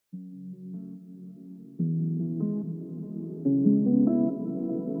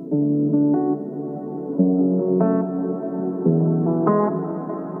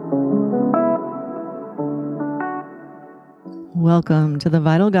Welcome to the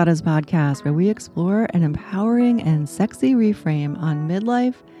Vital Goddess podcast, where we explore an empowering and sexy reframe on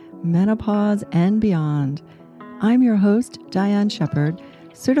midlife, menopause, and beyond. I'm your host, Diane Shepard,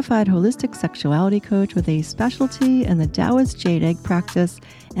 certified holistic sexuality coach with a specialty in the Taoist Jade Egg practice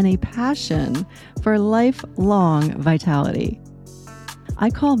and a passion for lifelong vitality. I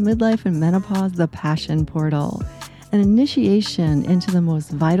call midlife and menopause the passion portal, an initiation into the most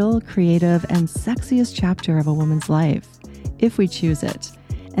vital, creative, and sexiest chapter of a woman's life, if we choose it.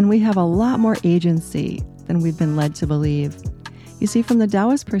 And we have a lot more agency than we've been led to believe. You see, from the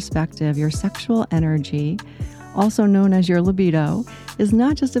Taoist perspective, your sexual energy, also known as your libido, is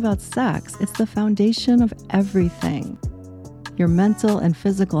not just about sex, it's the foundation of everything. Your mental and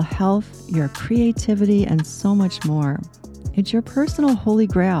physical health, your creativity, and so much more. It's your personal holy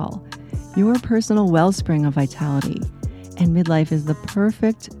grail, your personal wellspring of vitality, and midlife is the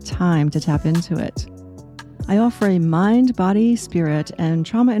perfect time to tap into it. I offer a mind, body, spirit, and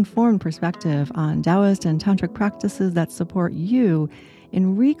trauma-informed perspective on Taoist and Tantric practices that support you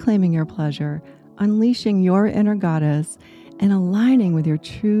in reclaiming your pleasure, unleashing your inner goddess, and aligning with your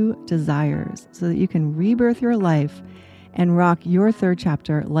true desires so that you can rebirth your life and rock your third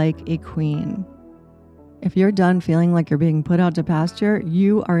chapter like a queen. If you're done feeling like you're being put out to pasture,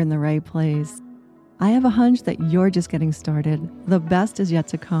 you are in the right place. I have a hunch that you're just getting started. The best is yet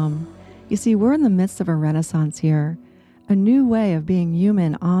to come. You see, we're in the midst of a renaissance here. A new way of being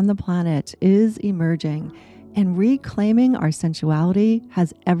human on the planet is emerging, and reclaiming our sensuality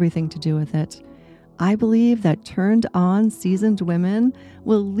has everything to do with it. I believe that turned on, seasoned women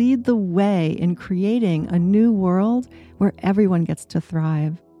will lead the way in creating a new world where everyone gets to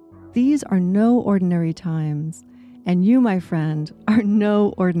thrive. These are no ordinary times, and you, my friend, are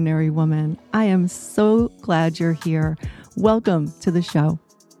no ordinary woman. I am so glad you're here. Welcome to the show.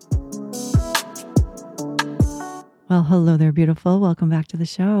 Well, hello there, beautiful. Welcome back to the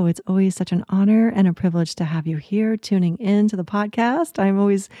show. It's always such an honor and a privilege to have you here tuning in to the podcast. I'm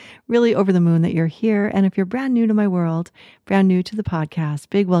always really over the moon that you're here. And if you're brand new to my world, brand new to the podcast,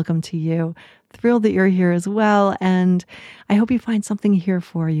 big welcome to you. Thrilled that you're here as well. And I hope you find something here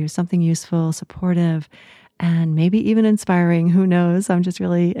for you, something useful, supportive, and maybe even inspiring. Who knows? I'm just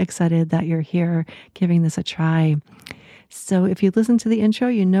really excited that you're here giving this a try. So if you listen to the intro,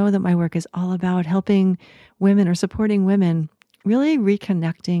 you know that my work is all about helping women or supporting women really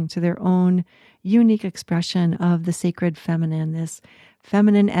reconnecting to their own unique expression of the sacred feminine, this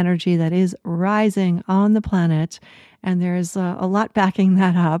feminine energy that is rising on the planet. And there's a lot backing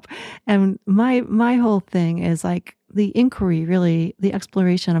that up. And my whole thing is like the inquiry, really, the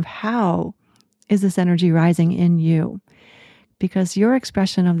exploration of how is this energy rising in you? Because your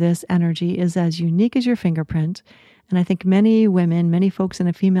expression of this energy is as unique as your fingerprint. And I think many women, many folks in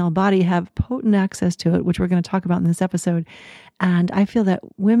a female body have potent access to it, which we're going to talk about in this episode. And I feel that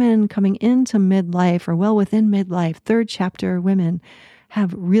women coming into midlife or well within midlife, third chapter women,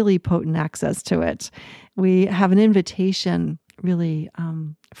 have really potent access to it. We have an invitation really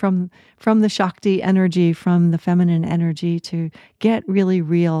from the Shakti energy, from the feminine energy to get really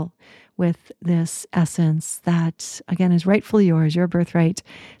real with this essence that, again, is rightfully yours, your birthright.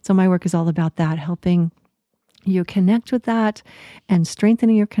 So my work is all about that, helping you connect with that and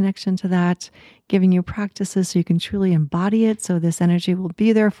strengthening your connection to that, giving you practices so you can truly embody it. So this energy will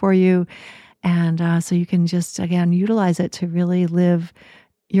be there for you. And so you can just, again, utilize it to really live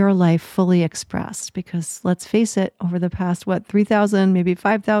your life fully expressed. Because let's face it, over the past, 3,000, maybe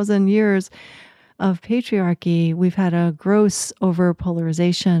 5,000 years of patriarchy, we've had a gross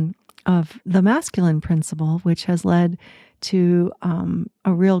overpolarization of the masculine principle, which has led to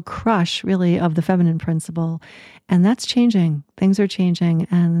a real crush, really, of the feminine principle. And that's changing. Things are changing.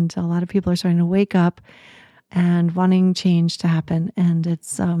 And a lot of people are starting to wake up and wanting change to happen. And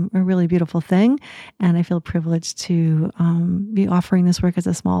it's a really beautiful thing. And I feel privileged to be offering this work as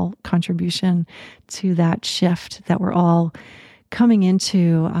a small contribution to that shift that we're all coming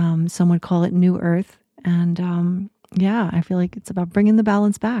into. Some would call it New Earth. And I feel like it's about bringing the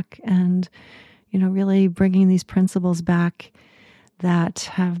balance back and really bringing these principles back that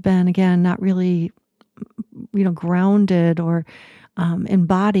have been, again, not really, grounded or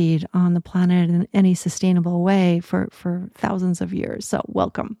embodied on the planet in any sustainable way for thousands of years. So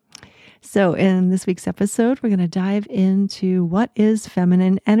welcome. So in this week's episode, we're going to dive into what is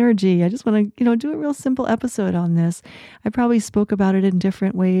feminine energy. I just want to, do a real simple episode on this. I probably spoke about it in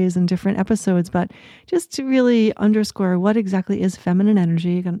different ways in different episodes, but just to really underscore what exactly is feminine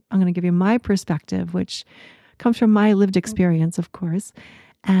energy, I'm going to give you my perspective, which comes from my lived experience, of course.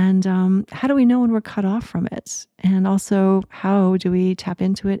 And how do we know when we're cut off from it? And also, how do we tap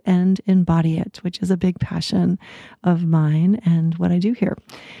into it and embody it, which is a big passion of mine and what I do here.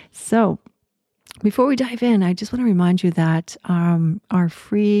 So before we dive in, I just want to remind you that our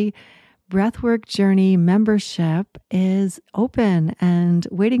free Breathwork Journey membership is open and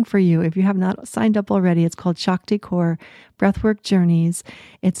waiting for you. If you have not signed up already, it's called Shakti Core Breathwork Journeys.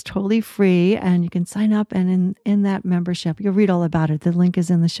 It's totally free and you can sign up, and in that membership, you'll read all about it. The link is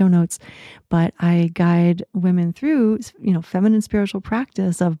in the show notes, but I guide women through, feminine spiritual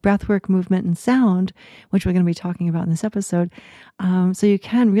practice of breathwork, movement, and sound, which we're going to be talking about in this episode. So you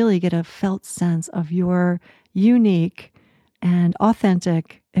can really get a felt sense of your unique and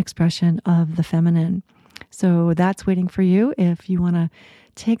authentic expression of the feminine. So that's waiting for you if you want to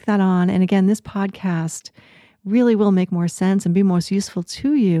take that on. And again, this podcast really will make more sense and be most useful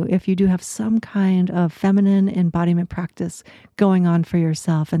to you if you do have some kind of feminine embodiment practice going on for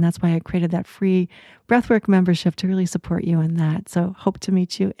yourself. And that's why I created that free breathwork membership to really support you in that. So hope to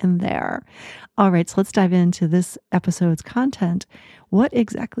meet you in there. All right, so let's dive into this episode's content. What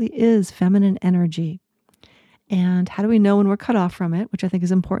exactly is feminine energy? And how do we know when we're cut off from it, which I think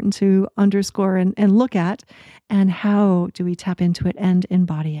is important to underscore and look at, and how do we tap into it and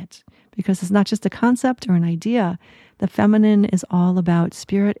embody it? Because it's not just a concept or an idea. The feminine is all about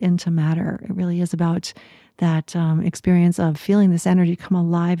spirit into matter. It really is about that experience of feeling this energy come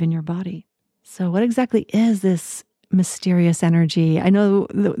alive in your body. So what exactly is this mysterious energy? I know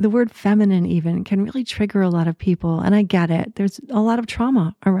the word feminine even can really trigger a lot of people, and I get it. There's a lot of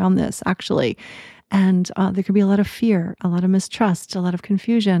trauma around this, actually. And there could be a lot of fear, a lot of mistrust, a lot of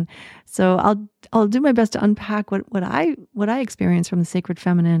confusion. So I'll do my best to unpack what I experience from the sacred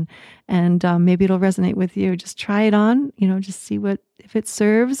feminine, and maybe it'll resonate with you. Just try it on, just see if it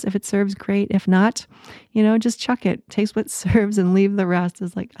serves. If it serves, great. If not, just chuck it. Taste what serves and leave the rest.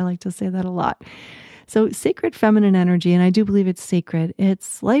 I like to say that a lot. So sacred feminine energy, and I do believe it's sacred.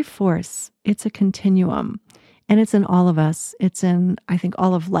 It's life force. It's a continuum. And it's in all of us. It's in, I think,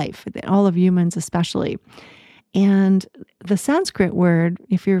 all of life, all of humans especially. And the Sanskrit word,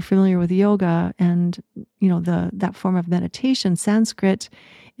 if you're familiar with yoga and that form of meditation, Sanskrit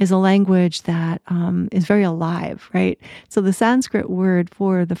is a language that is very alive, right? So the Sanskrit word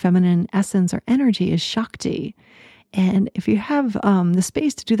for the feminine essence or energy is Shakti. And if you have the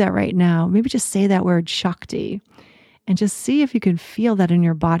space to do that right now, maybe just say that word Shakti. And just see if you can feel that in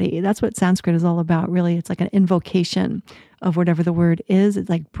your body. That's what Sanskrit is all about, really. It's like an invocation of whatever the word is. It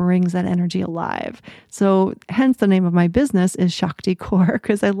like brings that energy alive. So hence the name of my business is Shakti Core,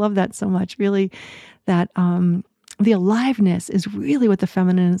 because I love that so much. Really, that the aliveness is really what the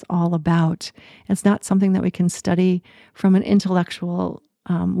feminine is all about. It's not something that we can study from an intellectual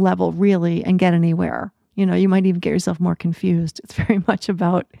level, really, and get anywhere. You might even get yourself more confused. It's very much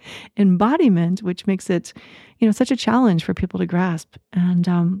about embodiment, which makes it, such a challenge for people to grasp.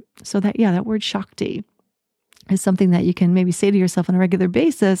 And so that word Shakti is something that you can maybe say to yourself on a regular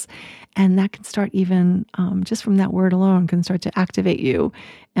basis, and that can start even just from that word alone can start to activate you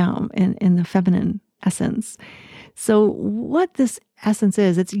in the feminine essence. So what this essence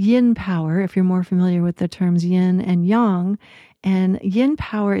is, it's yin power, if you're more familiar with the terms yin and yang. And yin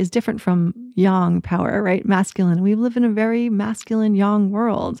power is different from yang power, right? Masculine. We live in a very masculine yang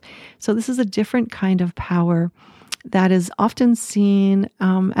world. So this is a different kind of power that is often seen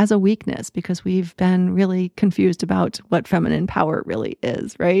as a weakness because we've been really confused about what feminine power really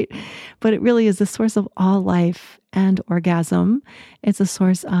is, right? But it really is the source of all life and orgasm. It's a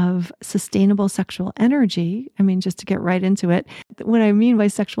source of sustainable sexual energy. I mean, just to get right into it, what I mean by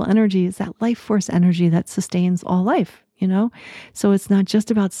sexual energy is that life force energy that sustains all life. So it's not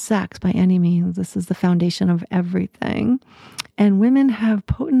just about sex by any means. This is the foundation of everything. And women have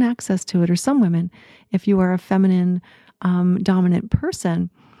potent access to it, or some women, if you are a feminine dominant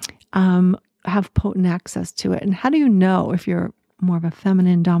person, have potent access to it. And how do you know if you're more of a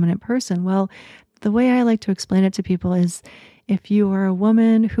feminine dominant person? Well, the way I like to explain it to people is if you are a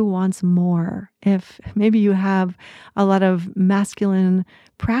woman who wants more, if maybe you have a lot of masculine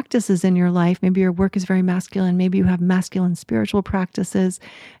practices in your life, maybe your work is very masculine, maybe you have masculine spiritual practices,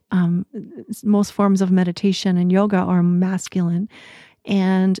 most forms of meditation and yoga are masculine,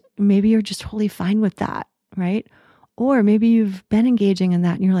 and maybe you're just totally fine with that, right? Or maybe you've been engaging in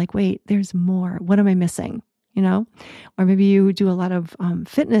that and you're like, wait, there's more. What am I missing? Or maybe you do a lot of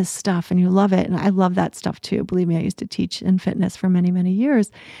fitness stuff and you love it. And I love that stuff too. Believe me, I used to teach in fitness for many, many years,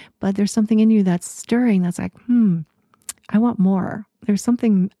 but there's something in you that's stirring. That's like, I want more. There's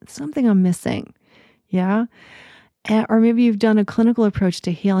something I'm missing. Yeah. Or maybe you've done a clinical approach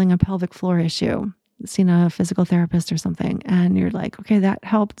to healing a pelvic floor issue. seen a physical therapist or something, and you're like, okay, that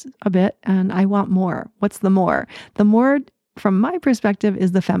helped a bit, and I want more. What's the more? The more, from my perspective,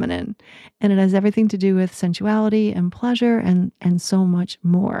 is the feminine, and it has everything to do with sensuality and pleasure and so much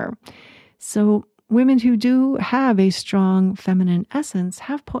more. So women who do have a strong feminine essence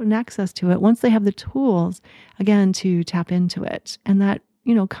have potent access to it once they have the tools, again, to tap into it. And that,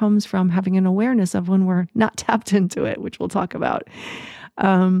 comes from having an awareness of when we're not tapped into it, which we'll talk about.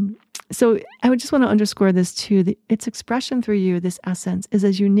 So I would just want to underscore this too. Its expression through you, this essence, is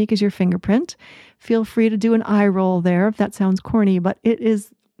as unique as your fingerprint. Feel free to do an eye roll there if that sounds corny, but it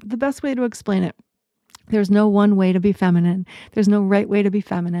is the best way to explain it. There's no one way to be feminine. There's no right way to be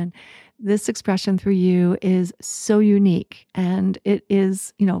feminine. This expression through you is so unique, and it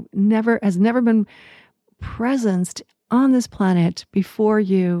is, has never been presenced on this planet before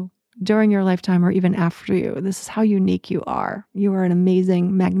you, during your lifetime, or even after you. This is how unique you are. You are an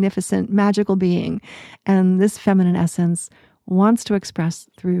amazing, magnificent, magical being. And this feminine essence wants to express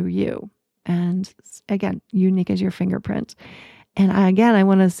through you. And again, unique as your fingerprint. And I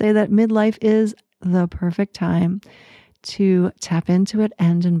want to say that midlife is the perfect time to tap into it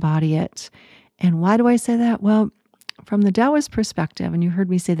and embody it. And why do I say that? Well, from the Taoist perspective, and you heard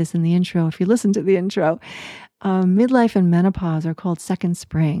me say this in the intro, if you listen to the intro, midlife and menopause are called second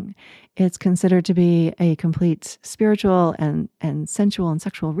spring. It's considered to be a complete spiritual and sensual and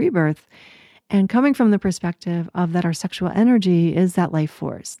sexual rebirth. And coming from the perspective of that our sexual energy is that life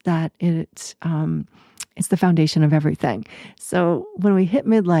force, that it's the foundation of everything. So when we hit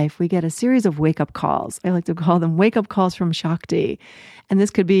midlife, we get a series of wake-up calls. I like to call them wake-up calls from Shakti. And this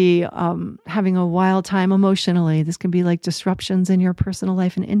could be having a wild time emotionally. This can be like disruptions in your personal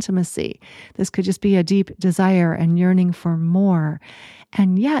life and intimacy. This could just be a deep desire and yearning for more.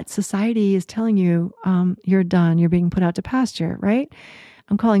 And yet society is telling you, you're done. You're being put out to pasture, right?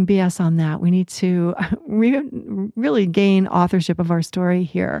 I'm calling BS on that. We need to really gain authorship of our story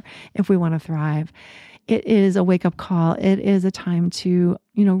here if we want to thrive. It is a wake-up call. It is a time to,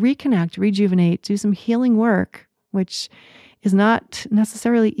 reconnect, rejuvenate, do some healing work, which is not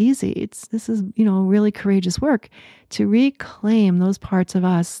necessarily easy. This is really courageous work to reclaim those parts of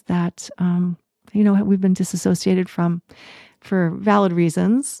us that, we've been disassociated from for valid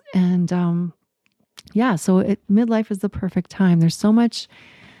reasons. And, so midlife is the perfect time. There's so much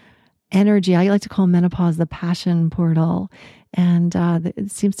energy. I like to call menopause the passion portal. And it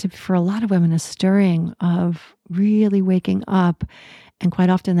seems to be, for a lot of women, a stirring of really waking up. And quite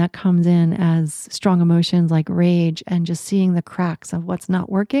often that comes in as strong emotions like rage and just seeing the cracks of what's not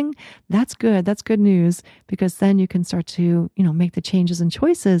working. That's good. That's good news, because then you can start to, make the changes and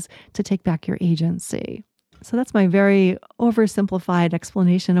choices to take back your agency. So that's my very oversimplified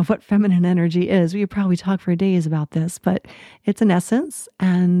explanation of what feminine energy is. We could probably talk for days about this, but it's an essence,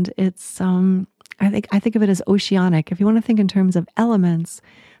 and it's I think of it as oceanic. If you want to think in terms of elements,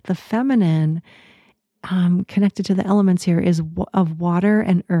 the feminine connected to the elements here is of water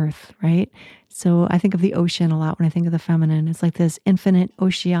and earth, right? So I think of the ocean a lot when I think of the feminine. It's like this infinite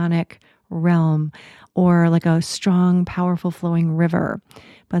oceanic realm, or like a strong, powerful flowing river.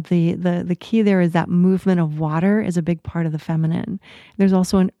 But the key there is that movement of water is a big part of the feminine. There's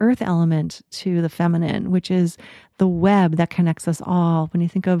also an earth element to the feminine, which is the web that connects us all. When you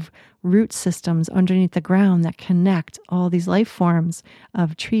think of root systems underneath the ground that connect all these life forms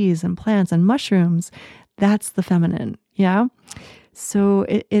of trees and plants and mushrooms, that's the feminine. Yeah. So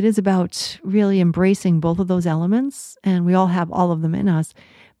it is about really embracing both of those elements, and we all have all of them in us.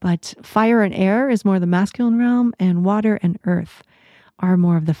 But fire and air is more the masculine realm, and water and earth are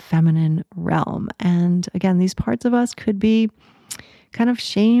more of the feminine realm. And again, these parts of us could be kind of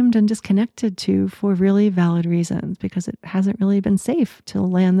shamed and disconnected to for really valid reasons, because it hasn't really been safe to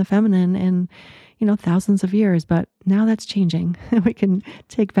land the feminine in, thousands of years. But now that's changing. We can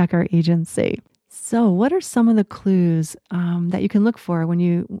take back our agency. So what are some of the clues that you can look for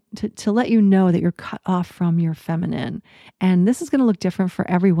when to let you know that you're cut off from your feminine? And this is going to look different for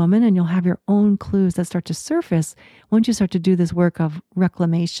every woman, and you'll have your own clues that start to surface once you start to do this work of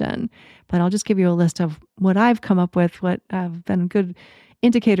reclamation. But I'll just give you a list of what I've come up with, what have been good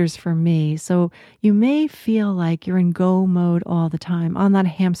indicators for me. So you may feel like you're in go mode all the time, on that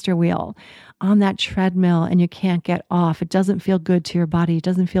hamster wheel, on that treadmill, and you can't get off. It doesn't feel good to your body. It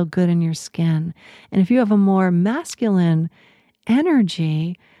doesn't feel good in your skin. And if you have a more masculine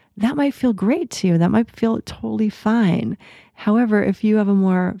energy, that might feel great to you. That might feel totally fine. However, if you have a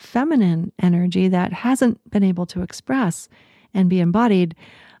more feminine energy that hasn't been able to express and be embodied,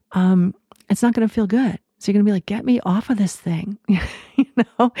 it's not going to feel good. So you're going to be like, get me off of this thing,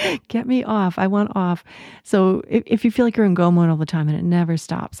 get me off. I want off. So if you feel like you're in go mode all the time and it never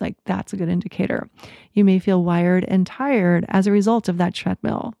stops, like that's a good indicator. You may feel wired and tired as a result of that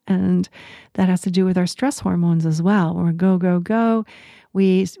treadmill. And that has to do with our stress hormones as well. When we're go, go, go,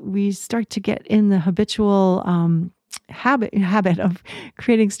 we start to get in the habitual habit of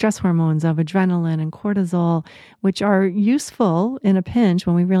creating stress hormones of adrenaline and cortisol, which are useful in a pinch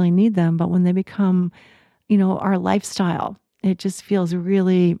when we really need them. But when they become our lifestyle, it just feels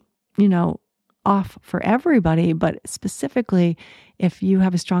really, off for everybody. But specifically, if you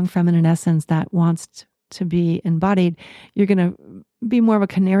have a strong feminine essence that wants to be embodied, you're going to be more of a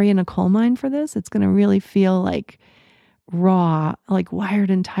canary in a coal mine for this. It's going to really feel like raw, like wired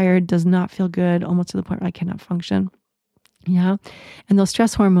and tired, does not feel good, almost to the point where I cannot function. Yeah. And those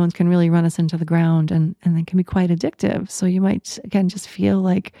stress hormones can really run us into the ground and they can be quite addictive. So you might, again, just feel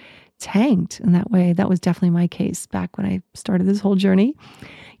like tanked in that way. That was definitely my case back when I started this whole journey.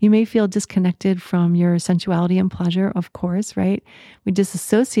 You may feel disconnected from your sensuality and pleasure, of course, right? We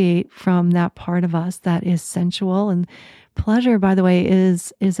disassociate from that part of us that is sensual. And pleasure, by the way,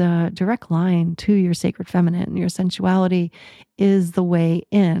 is a direct line to your sacred feminine. Your sensuality is the way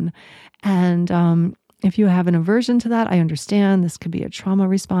in. And if you have an aversion to that, I understand. This could be a trauma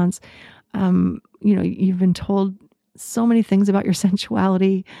response. You've been told so many things about your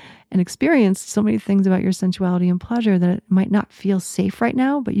sensuality and experienced so many things about your sensuality and pleasure that it might not feel safe right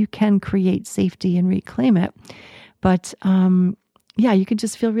now, but you can create safety and reclaim it. But you could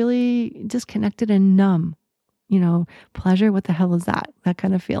just feel really disconnected and numb. Pleasure, what the hell is that? That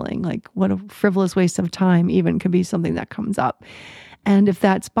kind of feeling, like what a frivolous waste of time even could be something that comes up. And if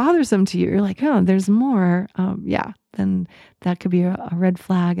that's bothersome to you, you're like, oh, there's more. Then that could be a red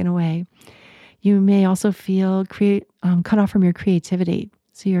flag in a way. You may also feel cut off from your creativity.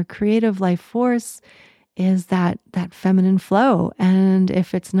 So your creative life force is that feminine flow. And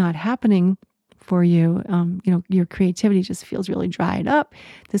if it's not happening for you, your creativity just feels really dried up.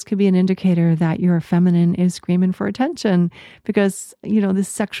 This could be an indicator that your feminine is screaming for attention because, this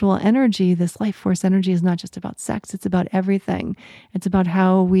sexual energy, this life force energy is not just about sex. It's about everything. It's about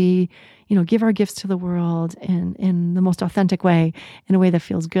how we, give our gifts to the world in the most authentic way, in a way that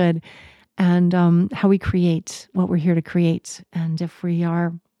feels good. And how we create what we're here to create. And if we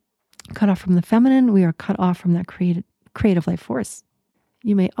are cut off from the feminine, we are cut off from that creative life force.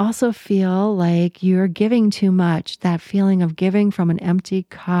 You may also feel like you're giving too much, that feeling of giving from an empty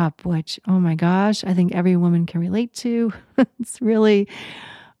cup, which, oh my gosh, I think every woman can relate to. It's really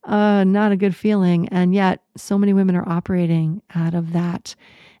not a good feeling. And yet so many women are operating out of that.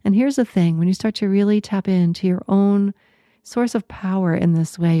 And here's the thing, when you start to really tap into your own source of power in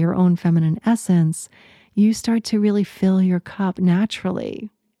this way, your own feminine essence, you start to really fill your cup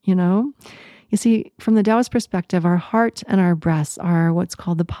naturally, You see, from the Taoist perspective, our heart and our breasts are what's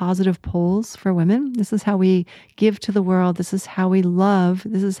called the positive poles for women. This is how we give to the world. This is how we love.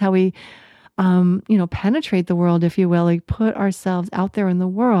 This is how we, penetrate the world, if you will, like put ourselves out there in the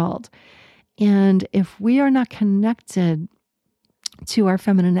world. And if we are not connected to our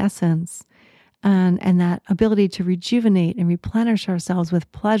feminine essence, and that ability to rejuvenate and replenish ourselves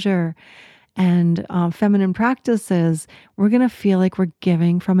with pleasure and feminine practices, we're going to feel like we're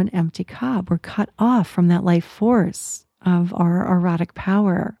giving from an empty cup. We're cut off from that life force of our erotic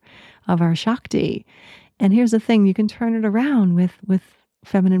power, of our Shakti. And here's the thing, you can turn it around with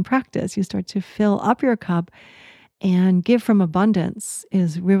feminine practice. You start to fill up your cup and give from abundance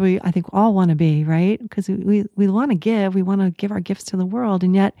is really, I think, all want to be, right? Because we want to give. We want to give our gifts to the world.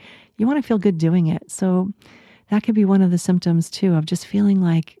 And yet you want to feel good doing it. So that could be one of the symptoms too, of just feeling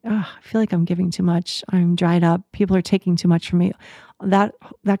like, I feel like I'm giving too much. I'm dried up. People are taking too much from me. That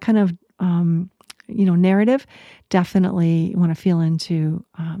kind of, narrative, definitely you want to feel into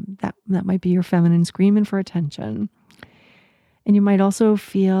that might be your feminine screaming for attention. And you might also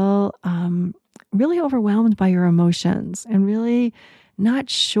feel really overwhelmed by your emotions and really not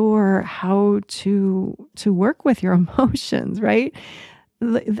sure how to work with your emotions, right?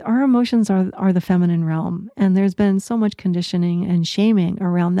 Our emotions are the feminine realm, and there's been so much conditioning and shaming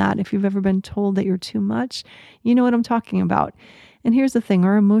around that. If you've ever been told that you're too much, you know what I'm talking about. And here's the thing,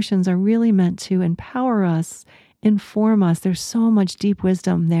 our emotions are really meant to empower us, inform us. There's so much deep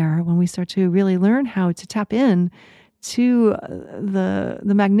wisdom there when we start to really learn how to tap in to the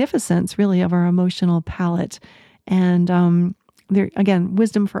magnificence, really, of our emotional palette. And there, again,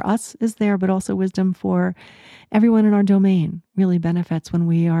 wisdom for us is there, but also wisdom for everyone in our domain really benefits when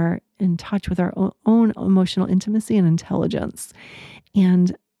we are in touch with our own emotional intimacy and intelligence.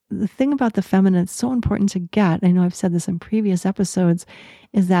 And the thing about the feminine that's so important to get, I know I've said this in previous episodes,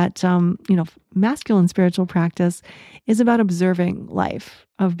 is that, masculine spiritual practice is about observing life,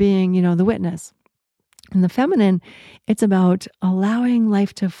 of being, the witness. And the feminine, it's about allowing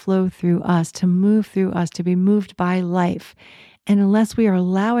life to flow through us, to move through us, to be moved by life. And unless we are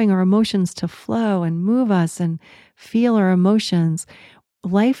allowing our emotions to flow and move us and feel our emotions,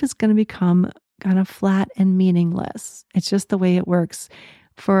 life is going to become kind of flat and meaningless. It's just the way it works.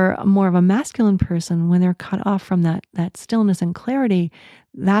 For more of a masculine person, when they're cut off from that stillness and clarity,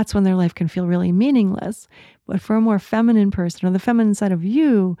 that's when their life can feel really meaningless. But for a more feminine person, or the feminine side of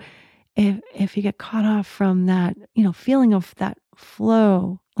you, if you get caught off from that, feeling of that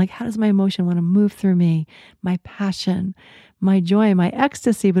flow, like how does my emotion want to move through me, my passion, my joy, my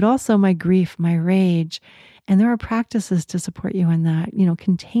ecstasy, but also my grief, my rage. And there are practices to support you in that,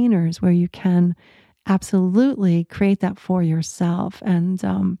 containers where you can absolutely create that for yourself. And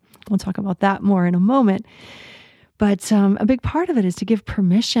we'll talk about that more in a moment. But a big part of it is to give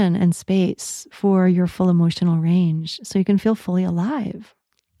permission and space for your full emotional range so you can feel fully alive.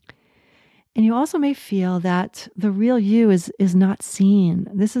 And you also may feel that the real you is not seen.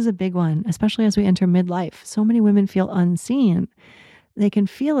 This is a big one, especially as we enter midlife. So many women feel unseen. They can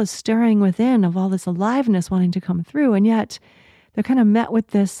feel a stirring within of all this aliveness wanting to come through. And yet they're kind of met with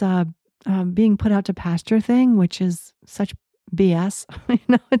this being put out to pasture thing, which is such BS.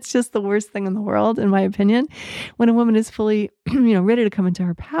 It's just the worst thing in the world, in my opinion. When a woman is fully, ready to come into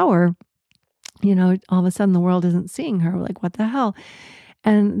her power, all of a sudden the world isn't seeing her. Like, what the hell?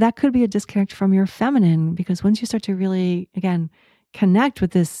 And that could be a disconnect from your feminine, because once you start to really, again, connect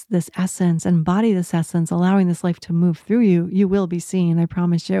with this essence, embody this essence, allowing this life to move through you, you will be seen, I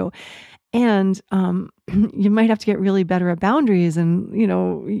promise you. And you might have to get really better at boundaries, and, you're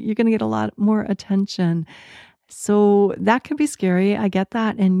going to get a lot more attention. So that can be scary. I get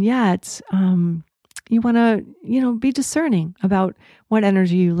that. And yet, you want to, be discerning about what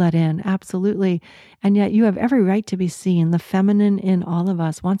energy you let in. Absolutely. And yet you have every right to be seen. The feminine in all of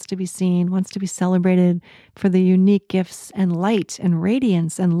us wants to be seen, wants to be celebrated for the unique gifts and light and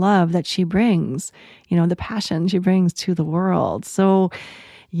radiance and love that she brings, the passion she brings to the world. So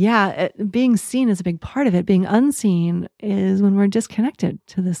yeah, being seen is a big part of it. Being unseen is when we're disconnected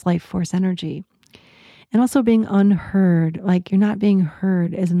to this life force energy. And also being unheard, like you're not being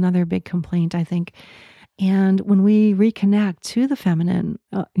heard, is another big complaint, I think. And when we reconnect to the feminine,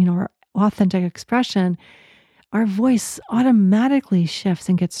 our authentic expression, our voice automatically shifts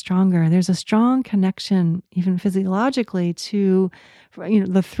and gets stronger. There's a strong connection, even physiologically, to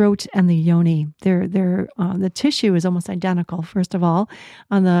the throat and the yoni. The tissue is almost identical, first of all,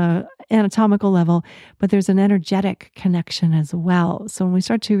 on the anatomical level, but there's an energetic connection as well. So when we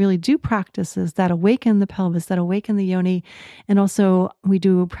start to really do practices that awaken the pelvis, that awaken the yoni, and also we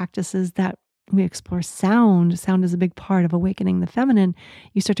do practices that we explore sound. Sound is a big part of awakening the feminine.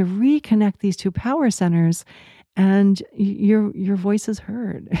 You start to reconnect these two power centers, and your voice is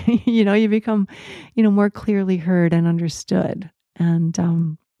heard. You become, more clearly heard and understood.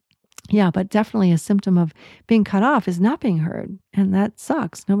 And but definitely a symptom of being cut off is not being heard, and that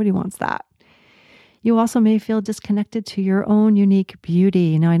sucks. Nobody wants that. You also may feel disconnected to your own unique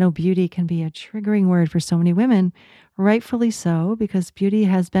beauty. Now, I know beauty can be a triggering word for so many women, rightfully so, because beauty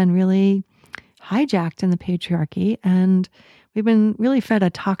has been really hijacked in the patriarchy, and we've been really fed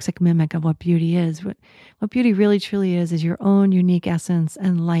a toxic mimic of what beauty is. What beauty really truly is your own unique essence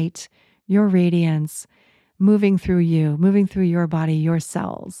and light, your radiance, moving through you, moving through your body, your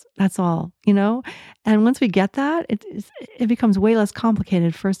cells. That's all, And once we get that, it becomes way less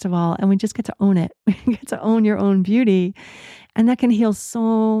complicated, first of all, and we just get to own it. We get to own your own beauty, and that can heal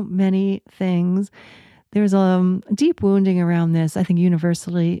so many things. There's a deep wounding around this, I think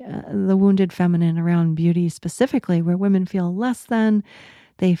universally, the wounded feminine around beauty specifically, where women feel less than,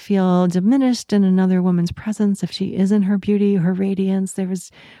 they feel diminished in another woman's presence if she is in her beauty, her radiance.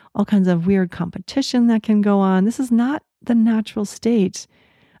 There's all kinds of weird competition that can go on. This is not the natural state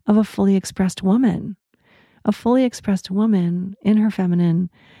of a fully expressed woman. A fully expressed woman in her feminine,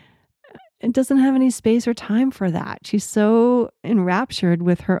 it doesn't have any space or time for that. She's so enraptured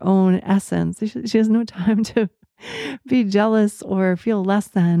with her own essence. She has no time to be jealous or feel less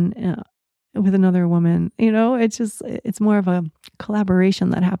than with another woman. It's more of a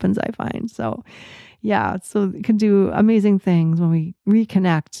collaboration that happens, I find. So so it can do amazing things when we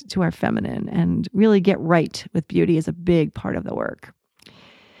reconnect to our feminine, and really get right with beauty is a big part of the work.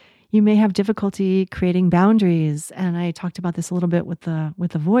 You may have difficulty creating boundaries. And I talked about this a little bit with the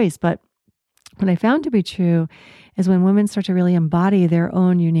voice, but what I found to be true is when women start to really embody their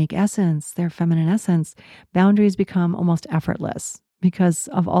own unique essence, their feminine essence, boundaries become almost effortless. because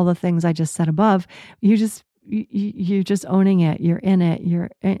of all the things I just said above. You're just owning it. You're in it.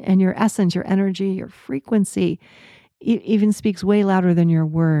 And your essence, your energy, your frequency even speaks way louder than your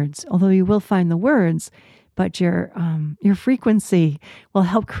words. Although you will find the words, but your frequency will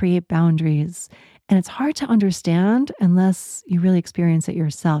help create boundaries. And it's hard to understand unless you really experience it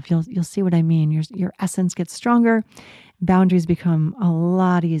yourself. You'll see what I mean. Your essence gets stronger. Boundaries become a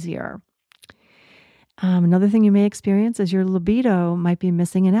lot easier. Another thing you may experience is your libido might be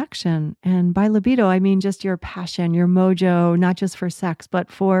missing in action. And by libido, I mean just your passion, your mojo, not just for sex,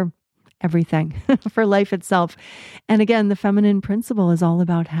 but for everything, for life itself. And again, the feminine principle is all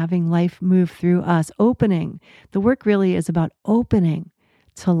about having life move through us, opening. The work really is about opening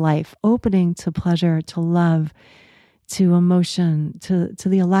to life, opening to pleasure, to love, to emotion, to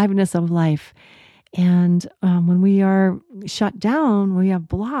the aliveness of life. And when we are shut down, when we have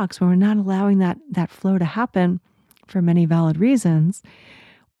blocks, when we're not allowing that flow to happen for many valid reasons,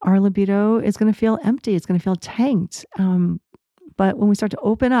 our libido is going to feel empty. It's going to feel tanked. But when we start to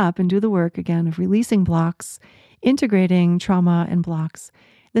open up and do the work again of releasing blocks, integrating trauma and blocks,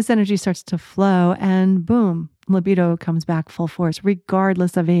 this energy starts to flow and boom, libido comes back full force,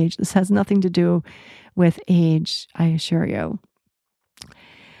 regardless of age. This has nothing to do with age, I assure you.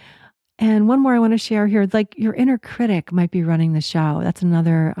 And one more I want to share here, like your inner critic might be running the show. That's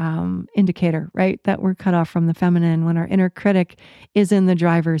another indicator, right? That we're cut off from the feminine when our inner critic is in the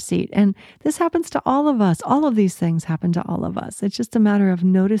driver's seat. And this happens to all of us. All of these things happen to all of us. It's just a matter of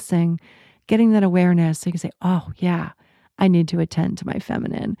noticing, getting that awareness so you can say, oh yeah, I need to attend to my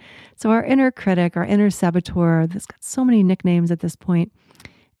feminine. So our inner critic, our inner saboteur, that's got so many nicknames at this point,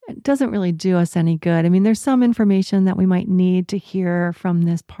 it doesn't really do us any good. I mean, there's some information that we might need to hear from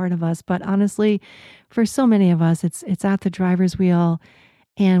this part of us, but honestly, for so many of us, it's at the driver's wheel.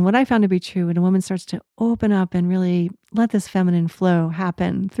 And what I found to be true, when a woman starts to open up and really let this feminine flow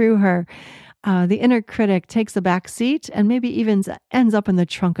happen through her, the inner critic takes the back seat and maybe even ends up in the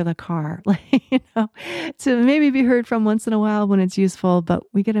trunk of the car, to maybe be heard from once in a while when it's useful, but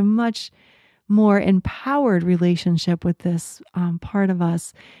we get a much more empowered relationship with this part of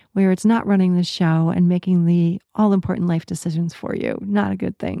us where it's not running the show and making the all-important life decisions for you. Not a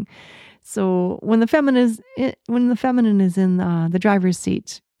good thing. So when the feminine is in the driver's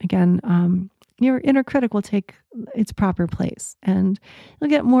seat, again, your inner critic will take its proper place, and you'll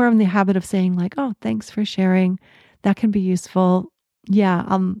get more in the habit of saying like, "Oh, thanks for sharing. That can be useful. Yeah,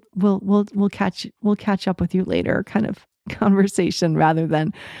 we'll catch up with you later." Kind of conversation, rather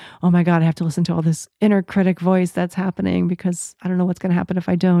than, oh my God, I have to listen to all this inner critic voice that's happening because I don't know what's going to happen if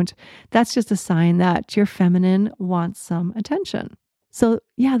I don't. That's just a sign that your feminine wants some attention. So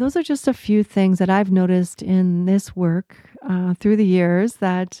yeah, those are just a few things that I've noticed in this work through the years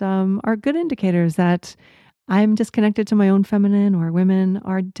that are good indicators that I'm disconnected to my own feminine, or women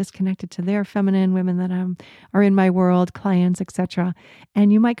are disconnected to their feminine, women that are in my world, clients, etc.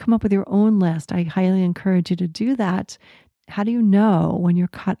 And you might come up with your own list. I highly encourage you to do that. How do you know when you're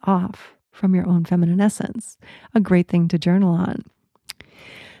cut off from your own feminine essence? A great thing to journal on.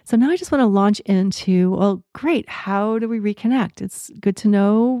 So now I just want to launch into, well, great. How do we reconnect? It's good to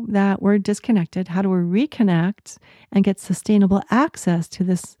know that we're disconnected. How do we reconnect and get sustainable access to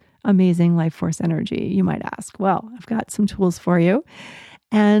this amazing life force energy, you might ask? Well, I've got some tools for you.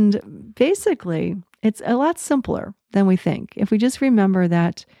 And basically, it's a lot simpler than we think. If we just remember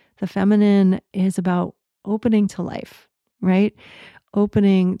that the feminine is about opening to life, right?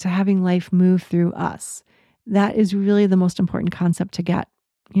 Opening to having life move through us. That is really the most important concept to get.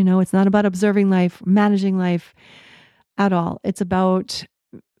 It's not about observing life, managing life at all. It's about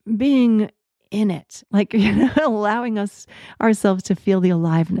being in it, allowing ourselves to feel the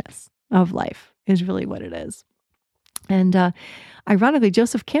aliveness of life is really what it is. And ironically,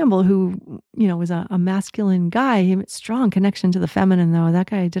 Joseph Campbell, who, was a masculine guy, he had a strong connection to the feminine, though. That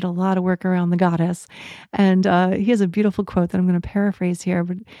guy did a lot of work around the goddess. And he has a beautiful quote that I'm going to paraphrase here,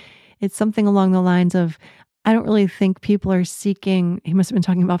 but it's something along the lines of, I don't really think people are seeking, he must have been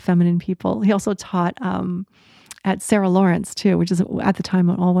talking about feminine people. He also taught at Sarah Lawrence too, which is at the time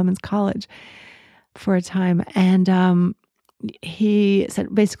an all-women's college for a time. And he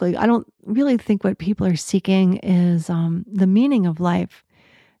said, basically, I don't really think what people are seeking is the meaning of life,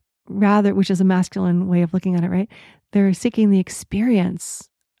 rather, which is a masculine way of looking at it, right? They're seeking the experience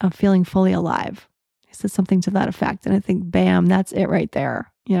of feeling fully alive. He said something to that effect. And I think, bam, that's it right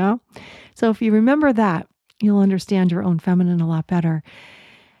there, So if you remember that, you'll understand your own feminine a lot better.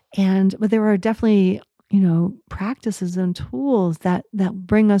 But there are definitely practices and tools that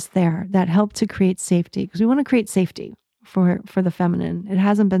bring us there, that help to create safety, because we want to create safety for the feminine. It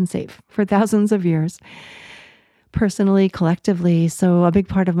hasn't been safe for thousands of years. personally, collectively. So a big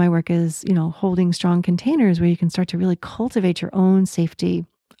part of my work is, holding strong containers where you can start to really cultivate your own safety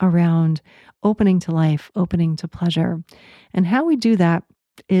around opening to life, opening to pleasure. And how we do that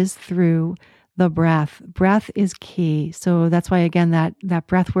is through the breath. Breath is key. So that's why, again, that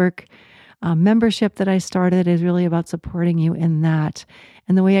breath work membership that I started is really about supporting you in that.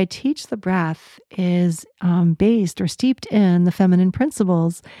 And the way I teach the breath is based or steeped in the feminine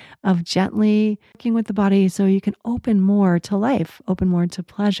principles of gently working with the body so you can open more to life, open more to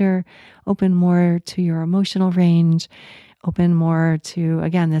pleasure, open more to your emotional range, open more to,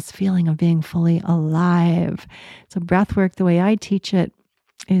 again, this feeling of being fully alive. So breath work, the way I teach it,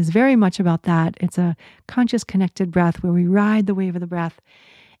 is very much about that. It's a conscious connected breath where we ride the wave of the breath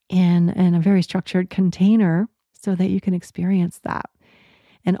in a very structured container so that you can experience that.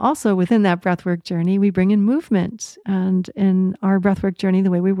 And also within that breathwork journey, we bring in movement. And in our breathwork journey, the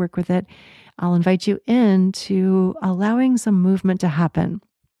way we work with it, I'll invite you into allowing some movement to happen.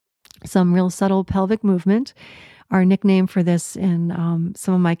 Some real subtle pelvic movement. Our nickname for this in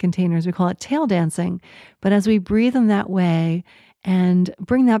some of my containers, we call it tail dancing. But as we breathe in that way and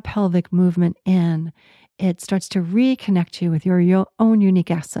bring that pelvic movement in, it starts to reconnect you with your own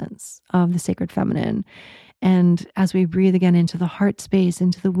unique essence of the sacred feminine. And as we breathe again into the heart space,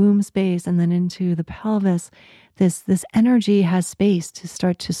 into the womb space, and then into the pelvis, this energy has space to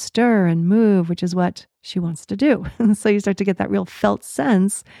start to stir and move, which is what she wants to do. And so you start to get that real felt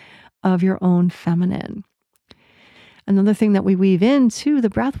sense of your own feminine. Another thing that we weave into the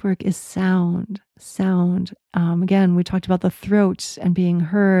breath work is sound. Again, we talked about the throat and being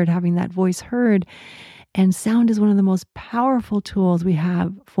heard, having that voice heard. And sound is one of the most powerful tools we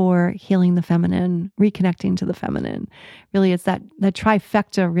have for healing the feminine, reconnecting to the feminine. Really, it's that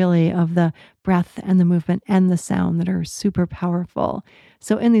trifecta, really, of the breath and the movement and the sound that are super powerful.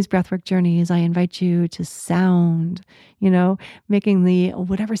 So in these breathwork journeys, I invite you to sound, making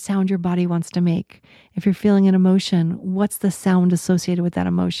whatever sound your body wants to make. If you're feeling an emotion, what's the sound associated with that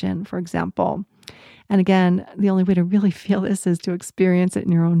emotion, for example? And again, the only way to really feel this is to experience it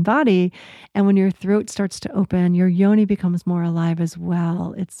in your own body. And when your throat starts to open, your yoni becomes more alive as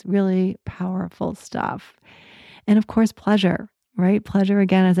well. It's really powerful stuff. And of course, pleasure, right? Pleasure,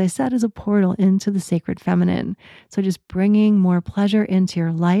 again, as I said, is a portal into the sacred feminine. So just bringing more pleasure into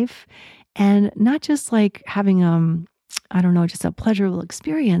your life, and not just like having, just a pleasurable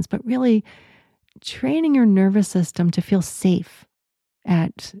experience, but really training your nervous system to feel safe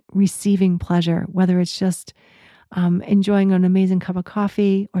at receiving pleasure, whether it's just enjoying an amazing cup of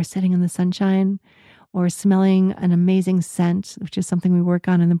coffee or sitting in the sunshine or smelling an amazing scent, which is something we work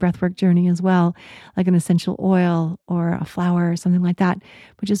on in the breathwork journey as well, like an essential oil or a flower or something like that,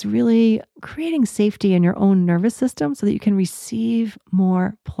 but just really creating safety in your own nervous system so that you can receive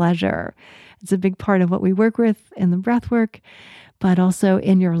more pleasure. It's a big part of what we work with in the breathwork, but also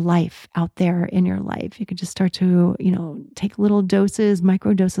in your life, out there in your life. You could just start to, take little doses,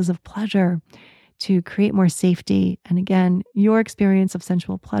 micro doses of pleasure to create more safety. And again, your experience of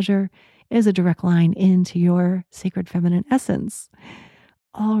sensual pleasure is a direct line into your sacred feminine essence.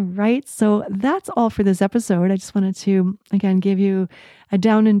 All right. So that's all for this episode. I just wanted to, again, give you a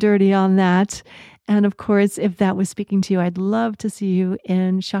down and dirty on that. And of course, if that was speaking to you, I'd love to see you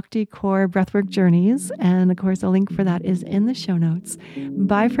in Shakti Core Breathwork Journeys. And of course, a link for that is in the show notes.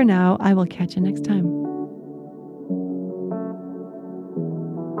 Bye for now. I will catch you next time.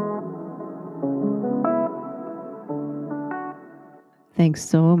 Thanks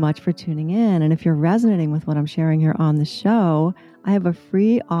so much for tuning in. And if you're resonating with what I'm sharing here on the show, I have a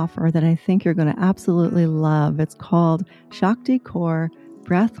free offer that I think you're going to absolutely love. It's called Shakti Core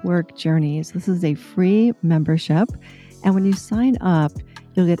Breathwork Journeys. This is a free membership. And when you sign up,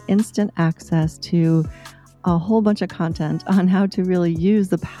 you'll get instant access to a whole bunch of content on how to really use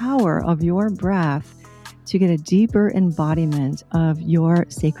the power of your breath to get a deeper embodiment of your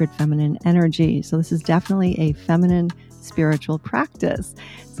sacred feminine energy. So this is definitely a feminine spiritual practice.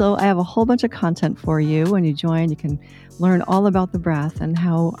 So I have a whole bunch of content for you. When you join, you can learn all about the breath and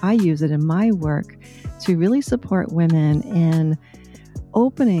how I use it in my work to really support women in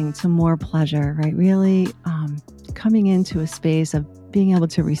opening to more pleasure, right? Really coming into a space of being able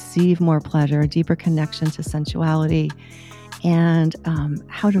to receive more pleasure, a deeper connection to sensuality, and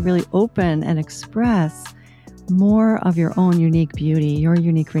how to really open and express more of your own unique beauty, your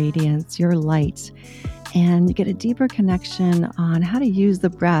unique radiance, your light. And you get a deeper connection on how to use the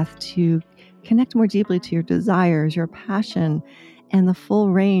breath to connect more deeply to your desires, your passion, and the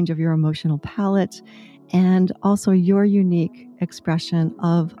full range of your emotional palette, and also your unique expression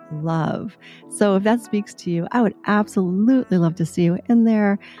of love. So if that speaks to you, I would absolutely love to see you in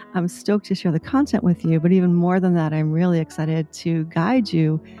there. I'm stoked to share the content with you, but even more than that, I'm really excited to guide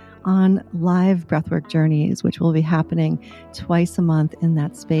you on live breathwork journeys, which will be happening twice a month in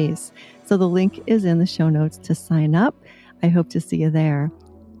that space. So the link is in the show notes to sign up. I hope to see you there.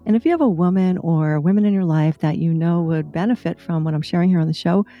 And if you have a woman or women in your life that you know would benefit from what I'm sharing here on the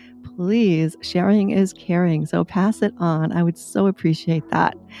show, please, sharing is caring. So pass it on. I would so appreciate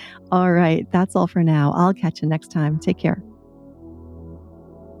that. All right, that's all for now. I'll catch you next time. Take care.